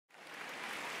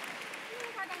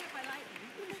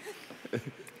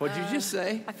What'd you just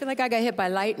say? I feel like I got hit by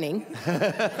lightning.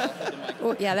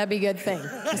 Oh, yeah, that'd be a good thing.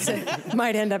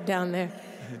 Might end up down there.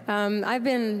 I've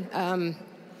been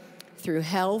through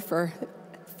hell for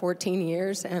 14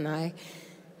 years, and I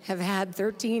have had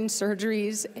 13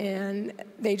 surgeries, and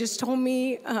they just told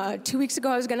me 2 weeks ago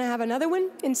I was going to have another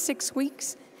one in 6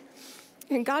 weeks.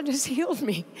 And God just healed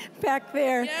me back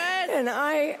there. Yes! And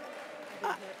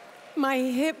my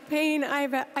hip pain,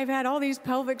 I've had all these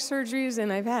pelvic surgeries,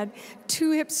 and I've had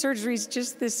 2 hip surgeries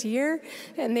just this year,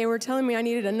 and they were telling me I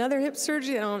needed another hip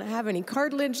surgery. I don't have any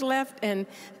cartilage left, and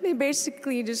they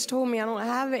basically just told me I don't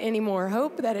have any more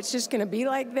hope, that it's just going to be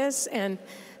like this. And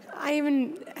I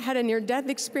even had a near-death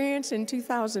experience in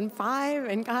 2005,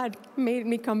 and God made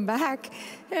me come back,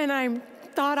 and I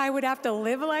thought I would have to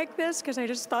live like this because I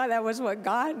just thought that was what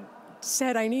God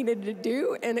said I needed to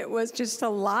do, and it was just a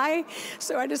lie.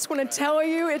 So I just want to tell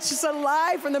you, it's just a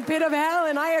lie from the pit of hell,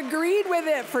 and I agreed with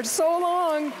it for so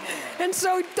long. And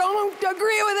so don't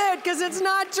agree with it, because it's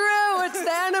not true. It's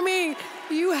the enemy.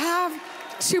 You have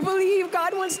to believe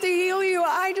God wants to heal you.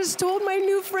 I just told my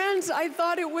new friends, I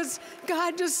thought it was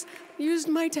God just used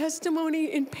my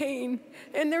testimony in pain.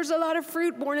 And there's a lot of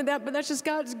fruit born of that, but that's just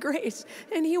God's grace.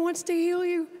 And he wants to heal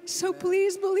you. So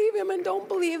please believe him and don't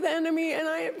believe the enemy. And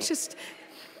I am just,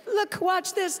 look,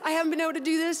 watch this. I haven't been able to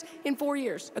do this in 4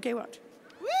 years. Okay, watch.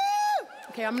 Woo!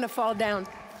 Okay, I'm going to fall down.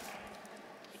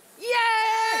 Yeah!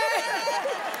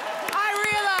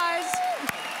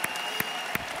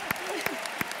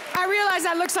 I realize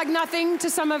that looks like nothing to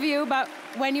some of you, but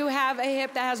when you have a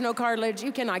hip that has no cartilage,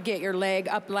 you cannot get your leg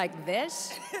up like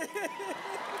this.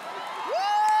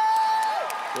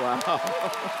 Wow.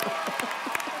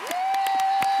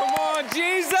 Come on,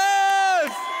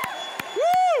 Jesus!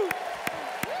 Woo!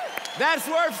 That's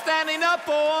worth standing up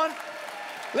on.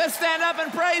 Let's stand up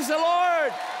and praise the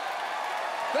Lord.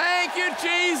 Thank you,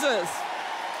 Jesus.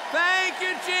 Thank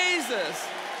you, Jesus.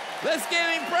 Let's give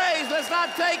him praise. Let's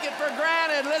not take it for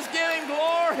granted. Let's give him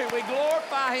glory. We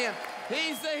glorify him.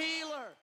 He's the healer.